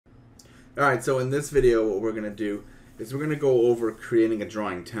Alright, so in this video what we're going to do is we're going to go over creating a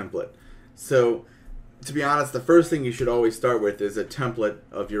drawing template. So to be honest, the first thing you should always start with is a template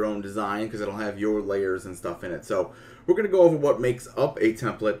of your own design because it'll have your layers and stuff in it. So we're going to go over what makes up a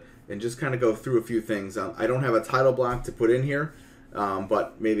template and just kind of go through a few things. I don't have a title block to put in here,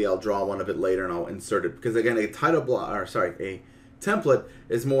 but maybe I'll draw one a bit later and I'll insert it because again, a template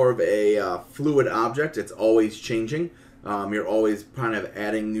is more of a fluid object. It's always changing. You're always kind of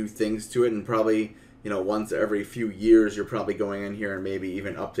adding new things to it, and probably, once every few years you're probably going in here and maybe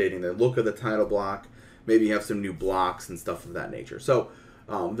even updating the look of the title block. Maybe you have some new blocks and stuff of that nature. So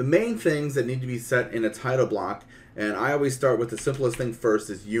the main things that need to be set in a title block, and I always start with the simplest thing first,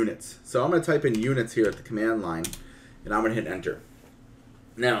 is units. So I'm going to type in units here at the command line, and I'm going to hit enter.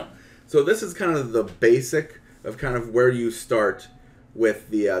 Now, so this is kind of the basic of kind of where you start with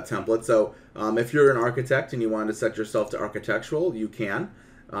the template. So if you're an architect and you want to set yourself to architectural, you can,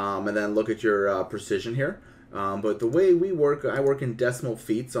 and then look at your precision here. But the way we work, I work in decimal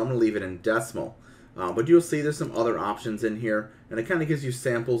feet, so I'm going to leave it in decimal. But you'll see there's some other options in here, and it kind of gives you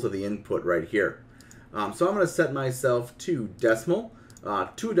samples of the input right here. So I'm going to set myself to decimal,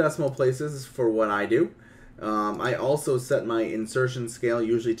 2 decimal places for what I do. I also set my insertion scale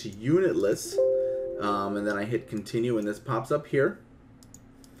usually to unitless, and then I hit continue, and this pops up here.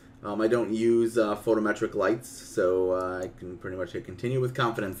 I don't use photometric lights, so I can pretty much hit continue with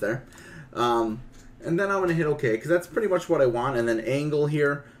confidence there. And then I'm going to hit OK, because that's pretty much what I want. And then angle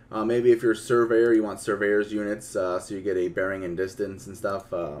here, maybe if you're a surveyor, you want surveyor's units, so you get a bearing and distance and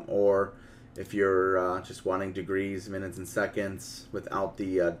stuff. Or if you're just wanting degrees, minutes, and seconds without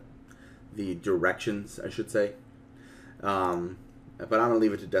the directions, I should say. But I'm going to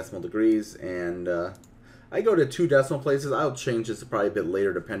leave it to decimal degrees, and I go to 2 decimal places. I'll change this probably a bit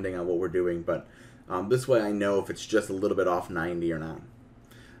later depending on what we're doing, but this way I know if it's just a little bit off 90 or not.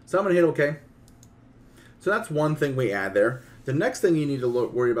 So I'm going to hit OK. So that's one thing we add there. The next thing you need to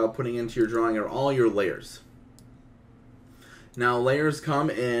worry about putting into your drawing are all your layers. Now layers come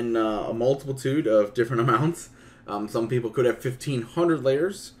in a multitude of different amounts. Some people could have 1,500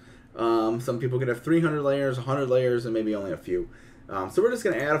 layers. Some people could have 300 layers, 100 layers, and maybe only a few. So we're just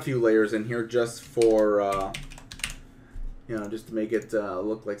going to add a few layers in here just for, just to make it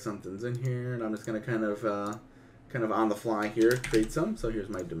look like something's in here. And I'm just going to kind of on the fly here create some. So here's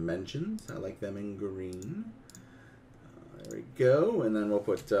my dimensions. I like them in green. There we go. And then we'll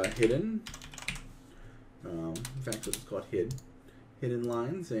put hidden. In fact, this is called hidden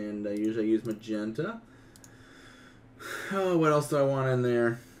lines. And usually I use magenta. Oh, what else do I want in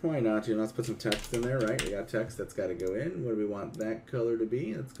there? Why not? Let's put some text in there, right? We got text that's got to go in. What do we want that color to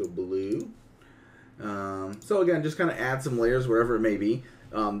be? Let's go blue. So again, just kind of add some layers wherever it may be.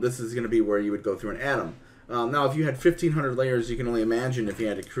 This is going to be where you would go through and add them. Now, if you had 1,500 layers, you can only imagine if you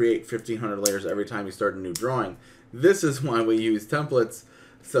had to create 1,500 layers every time you start a new drawing. This is why we use templates,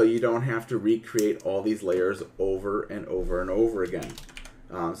 so you don't have to recreate all these layers over and over and over again.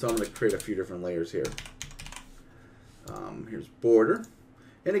 So I'm going to create a few different layers here. Here's border.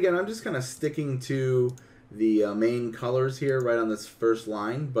 And again, I'm just kind of sticking to the main colors here right on this first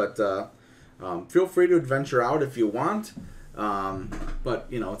line, but feel free to adventure out if you want. But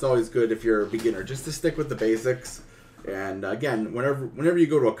it's always good if you're a beginner just to stick with the basics. And again, whenever you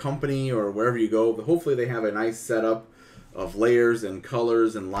go to a company or wherever you go, hopefully they have a nice setup of layers and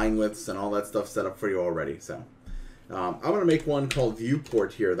colors and line widths and all that stuff set up for you already. So I'm going to make one called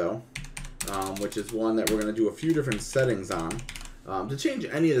viewport here though, which is one that we're going to do a few different settings on. To change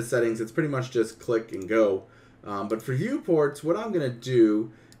any of the settings, it's pretty much just click and go. But for viewports, what I'm going to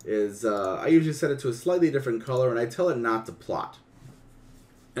do is I usually set it to a slightly different color, and I tell it not to plot.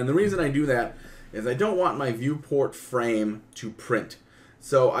 And the reason I do that is I don't want my viewport frame to print.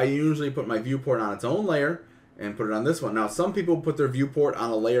 So I usually put my viewport on its own layer and put it on this one. Now, some people put their viewport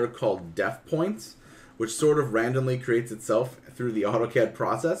on a layer called def points, which sort of randomly creates itself through the AutoCAD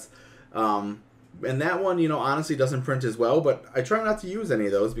process. And that one, honestly doesn't print as well, but I try not to use any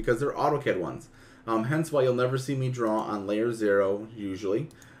of those because they're AutoCAD ones. Hence why you'll never see me draw on layer 0, usually,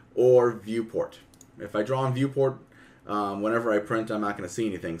 or viewport. If I draw on viewport, whenever I print, I'm not going to see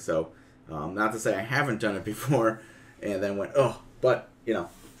anything. So, not to say I haven't done it before and then went, oh, but,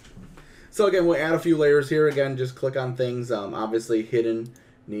 So again, we'll add a few layers here. Again, just click on things. Obviously, hidden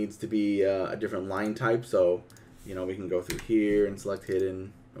needs to be a different line type. So, we can go through here and select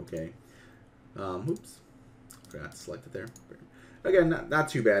hidden. Okay. Oops, forgot to select it there. Again, not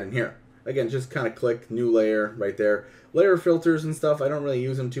too bad in here. Again, just kind of click new layer right there. Layer filters and stuff, I don't really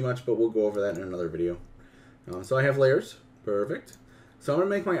use them too much, but we'll go over that in another video. So I have layers, perfect. So I'm going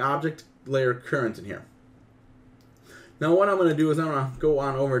to make my object layer current in here. Now what I'm going to do is I'm going to go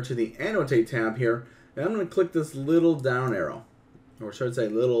on over to the Annotate tab here, and I'm going to click this little down arrow, or should I say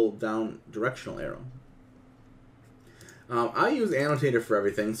little down directional arrow. I use Annotator for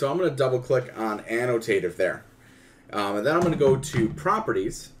everything, so I'm going to double click on Annotative there. And then I'm going to go to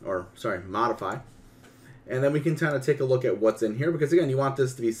Properties, or sorry, Modify. And then we can kind of take a look at what's in here, because again, you want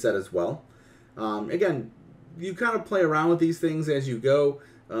this to be set as well. Again, you kind of play around with these things as you go,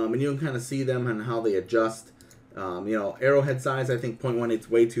 and you can kind of see them and how they adjust. You know, arrowhead size, I think 0.18 is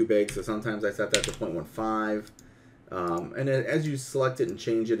way too big, so sometimes I set that to 0.15. And as you select it and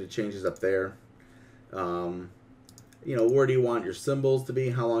change it, it changes up there. You know, where do you want your symbols to be?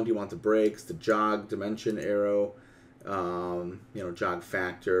 How long do you want the breaks, the jog, dimension, arrow, you know, jog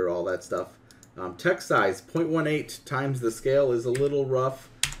factor, all that stuff. Text size, 0.18 times the scale is a little rough.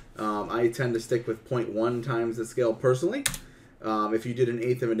 I tend to stick with 0.1 times the scale personally. If you did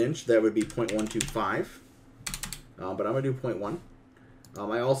 1/8 of an inch, that would be 0.125. But I'm going to do 0.1.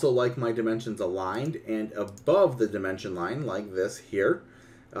 I also like my dimensions aligned and above the dimension line, like this here.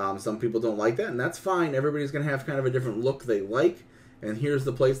 Some people don't like that, and that's fine. Everybody's going to have kind of a different look they like, and here's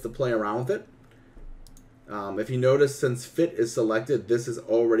the place to play around with it. If you notice, since fit is selected, this is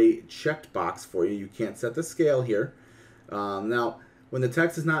already checked box for you. You can't set the scale here. Now, when the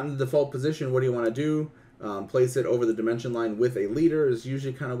text is not in the default position, what do you want to do? Place it over the dimension line with a leader is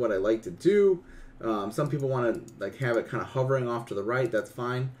usually kind of what I like to do. Some people want to like have it kind of hovering off to the right. That's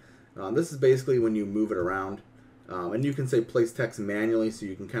fine. This is basically when you move it around. And you can say place text manually, so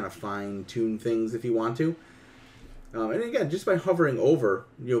you can kind of fine-tune things if you want to. And again, just by hovering over,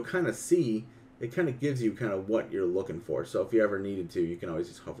 you'll kind of see, it kind of gives you kind of what you're looking for. So if you ever needed to, you can always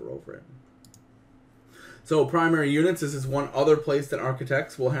just hover over it. So primary units, this is one other place that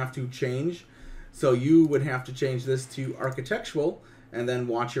architects will have to change. So you would have to change this to architectural, and then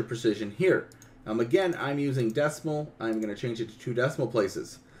watch your precision here. Again, I'm using decimal. I'm going to change it to 2 decimal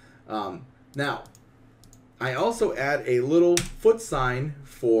places. Now, I also add a little foot sign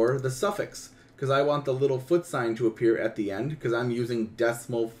for the suffix, because I want the little foot sign to appear at the end, because I'm using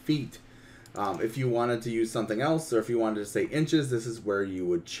decimal feet. If you wanted to use something else, or if you wanted to say inches, this is where you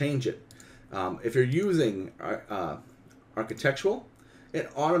would change it. If you're using architectural, it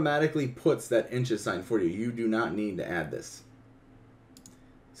automatically puts that inches sign for you. You do not need to add this.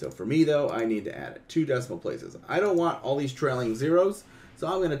 So for me, though, I need to add it 2 decimal places. I don't want all these trailing zeros, so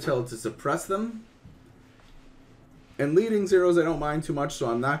I'm going to tell it to suppress them. And leading zeros I don't mind too much, so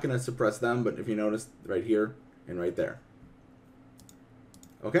I'm not going to suppress them, but if you notice, right here and right there.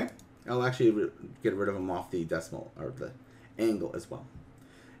 Okay? I'll actually get rid of them off the decimal, or the angle as well.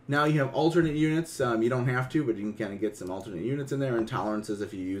 Now you have alternate units. You don't have to, but you can kind of get some alternate units in there, and tolerances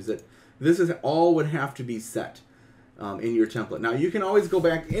if you use it. This is all would have to be set in your template. Now you can always go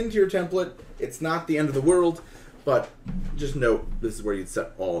back into your template. It's not the end of the world, but just note this is where you'd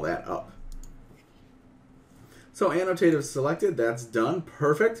set all that up. So annotative selected, that's done,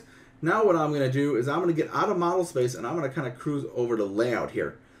 perfect. Now what I'm going to do is I'm going to get out of model space, and I'm going to kind of cruise over to layout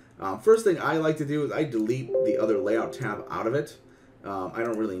here. First thing I like to do is I delete the other layout tab out of it. I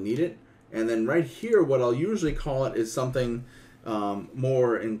don't really need it. And then right here, what I'll usually call it is something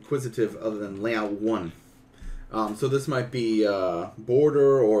more inquisitive other than layout 1. So this might be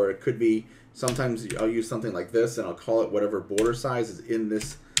border, or it could be, sometimes I'll use something like this, and I'll call it whatever border size is in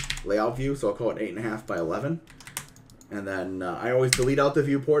this layout view. So I'll call it 8.5 by 11. And then I always delete out the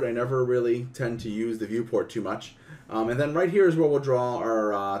viewport. I never really tend to use the viewport too much. And then right here is where we'll draw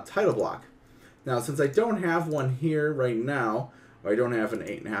our title block. Now, since I don't have one here right now, or I don't have an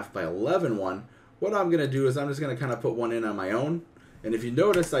 8.5 by 11 one, what I'm going to do is I'm just going to kind of put one in on my own. And if you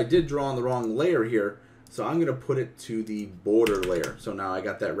notice, I did draw on the wrong layer here, so I'm going to put it to the border layer. So now I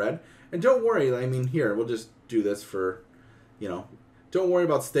got that red. And don't worry, I mean, here, we'll just do this for, you know, don't worry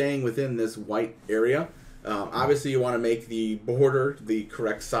about staying within this white area. Obviously, you want to make the border the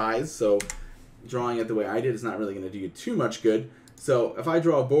correct size, so drawing it the way I did is not really going to do you too much good. So if I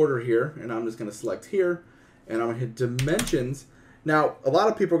draw a border here, and I'm just going to select here, and I'm going to hit dimensions. Now, a lot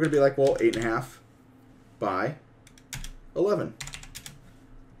of people are going to be like, well, 8.5 by 11.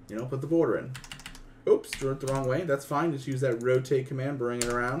 You know, put the border in. Oops, drew it the wrong way. That's fine. Just use that rotate command, bring it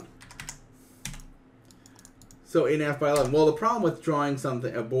around. So 8.5 by 11. Well, the problem with drawing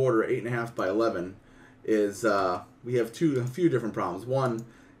something, a border 8.5 by 11, is we have a few different problems. One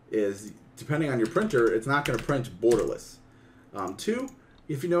is, depending on your printer, it's not going to print borderless. 2,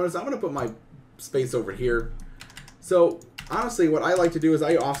 if you notice, I'm going to put my space over here. So honestly, what I like to do is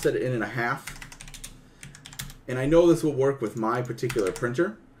I offset it in 1/2. And I know this will work with my particular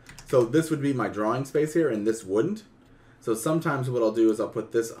printer. So this would be my drawing space here, and this wouldn't. So sometimes what I'll do is I'll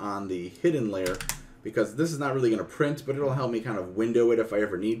put this on the hidden layer, because this is not really going to print, but it'll help me kind of window it if I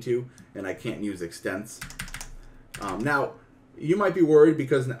ever need to, and I can't use extents. Now, you might be worried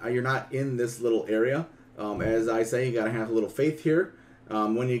because you're not in this little area. As I say, you got to have a little faith here.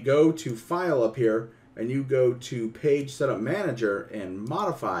 When you go to File up here, and you go to Page Setup Manager and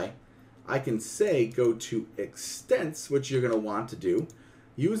Modify, I can say go to Extents, which you're going to want to do.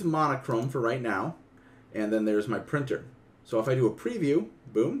 Use monochrome for right now, and then there's my printer. So if I do a preview,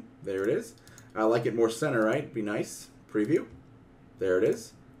 boom, there it is. I like it more center, right? Be nice. Preview. There it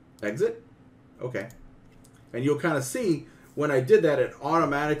is. Exit. Okay. And you'll kind of see when I did that, it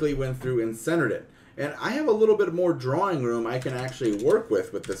automatically went through and centered it. And I have a little bit more drawing room I can actually work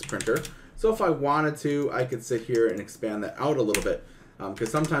with this printer. So if I wanted to, I could sit here and expand that out a little bit.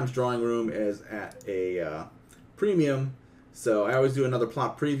 Because sometimes drawing room is at a premium. So I always do another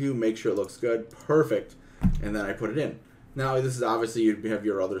plot preview, make sure it looks good, perfect, and then I put it in. Now this is obviously, you have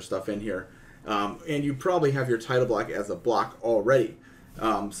your other stuff in here. And you probably have your title block as a block already.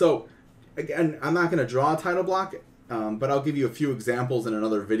 So again, I'm not going to draw a title block, but I'll give you a few examples in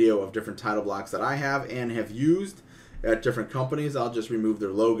another video of different title blocks that I have and have used at different companies. I'll just remove their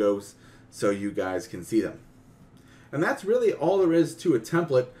logos so you guys can see them. And that's really all there is to a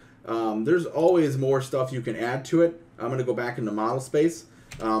template. There's always more stuff you can add to it. I'm going to go back into model space.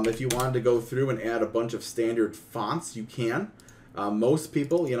 If you wanted to go through and add a bunch of standard fonts, you can. Most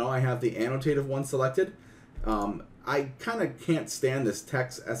people, you know, I have the annotative one selected. I kind of can't stand this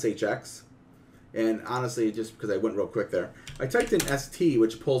text SHX. And honestly, just because I went real quick there, I typed in ST,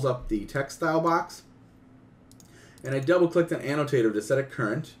 which pulls up the text style box. And I double clicked on Annotator to set it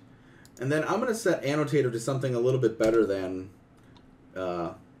current. And then I'm going to set Annotator to something a little bit better than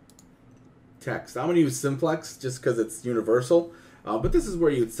text. I'm going to use Simplex just because it's universal. But this is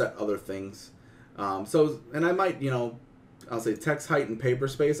where you'd set other things. And I might, you know, I'll say text height and paper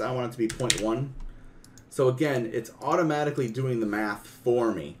space. I want it to be 0.1. So again, it's automatically doing the math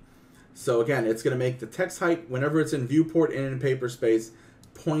for me. So again, it's going to make the text height, whenever it's in viewport and in paper space,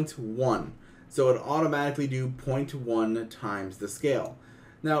 0.1. So it automatically do 0.1 times the scale.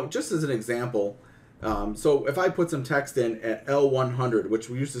 Now, just as an example, so if I put some text in at L100, which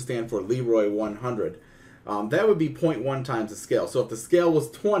we used to stand for Leroy 100, that would be 0.1 times the scale. So if the scale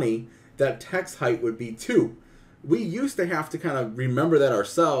was 20, that text height would be 2. We used to have to kind of remember that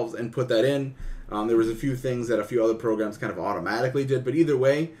ourselves and put that in. There was a few things that a few other programs kind of automatically did, but either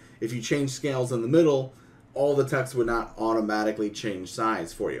way, if you change scales in the middle, all the text would not automatically change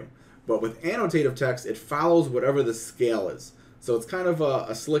size for you. But with annotative text, it follows whatever the scale is. So it's kind of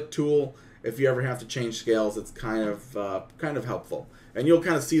a slick tool. If you ever have to change scales, it's kind of helpful. And you'll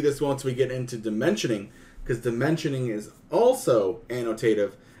kind of see this once we get into dimensioning, because dimensioning is also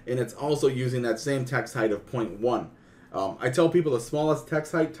annotative, and it's also using that same text height of 0.1. I tell people the smallest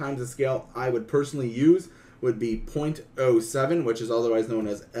text height times the scale I would personally use would be 0.07, which is otherwise known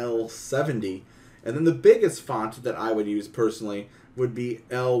as L70. And then the biggest font that I would use personally would be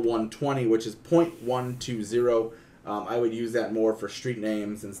L120, which is 0.120. I would use that more for street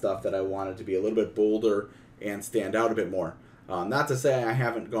names and stuff that I wanted to be a little bit bolder and stand out a bit more. Not to say I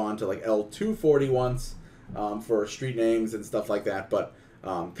haven't gone to like L240 once for street names and stuff like that, but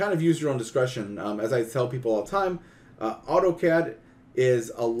kind of use your own discretion. As I tell people all the time, AutoCAD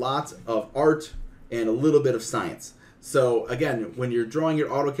is a lot of art and a little bit of science. So again, when you're drawing your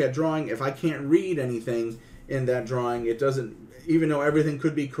AutoCAD drawing, if I can't read anything in that drawing, it doesn't, even though everything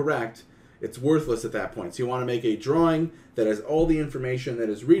could be correct, it's worthless at that point. So you want to make a drawing that has all the information that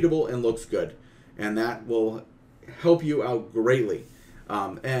is readable and looks good. And that will help you out greatly.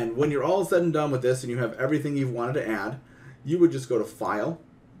 And when you're all said and done with this and you have everything you've wanted to add, you would just go to File,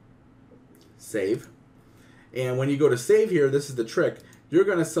 Save. And when you go to Save here, this is the trick. You're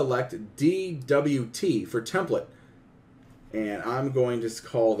going to select DWT for template. And I'm going to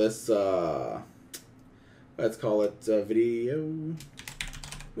call this, let's call it video.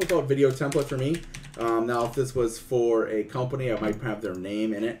 We'll call it video template for me. Now, if this was for a company, I might have their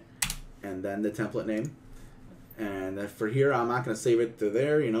name in it and then the template name. And then for here, I'm not going to save it to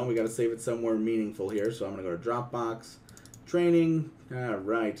there. You know, we got to save it somewhere meaningful here. So I'm going to go to Dropbox, Training. All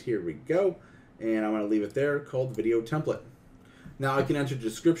right, here we go. And I'm going to leave it there, called video template. Now I can enter the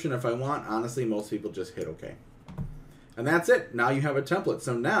description if I want. Honestly, most people just hit OK. And that's it. Now you have a template.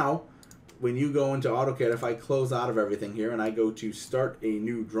 So now, when you go into AutoCAD, if I close out of everything here and I go to start a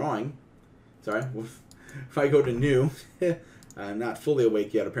new drawing, sorry, if I go to new, I'm not fully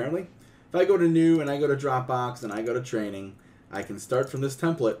awake yet apparently. If I go to new and I go to Dropbox and I go to training, I can start from this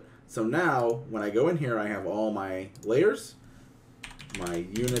template. So now, when I go in here, I have all my layers. My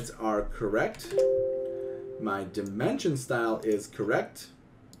units are correct. My dimension style is correct.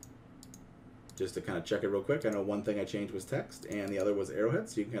 just to kind of check it real quick. I know one thing I changed was text, and the other was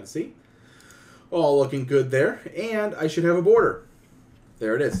arrowheads, so you can kind of see. All looking good there, and I should have a border.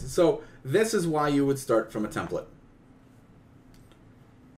 There it is. So this is why you would start from a template.